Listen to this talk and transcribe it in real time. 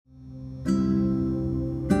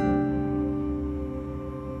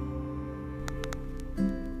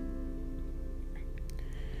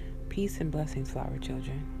Peace and blessings, flower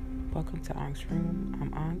children. Welcome to Ank's Room.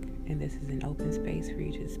 I'm Ankh, and this is an open space for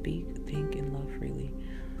you to speak, think, and love freely.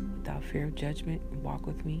 Without fear of judgment, walk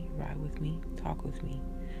with me, ride with me, talk with me.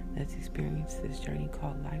 Let's experience this journey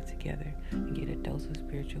called life together and get a dose of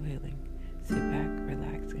spiritual healing. Sit back,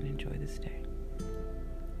 relax, and enjoy this day.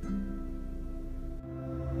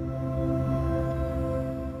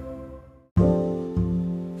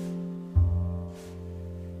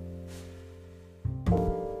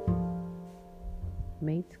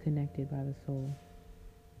 Mates connected by the soul,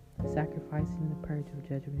 sacrificing the purge of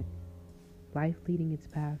judgment, life leading its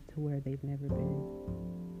path to where they've never been.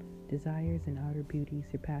 Desires and outer beauty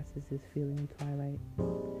surpasses this feeling in twilight.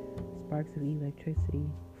 Sparks of electricity,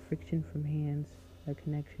 friction from hands, a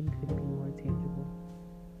connection couldn't be more tangible.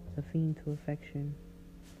 A fiend to affection,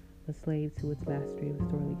 a slave to its mastery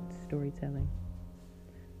of storytelling.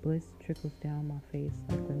 Bliss trickles down my face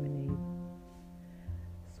like lemonade.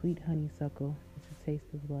 Sweet honeysuckle is the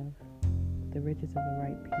taste of love, the riches of a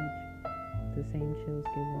ripe peach, the same chills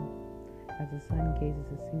given, as the sun gazes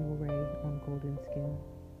a single ray on golden skin,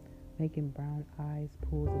 making brown eyes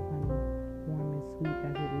pools of honey, warm and sweet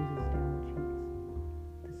as it oozes down the cheeks.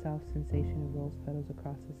 The soft sensation of rose petals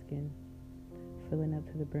across the skin, filling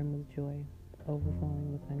up to the brim with joy,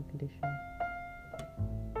 overflowing with unconditional.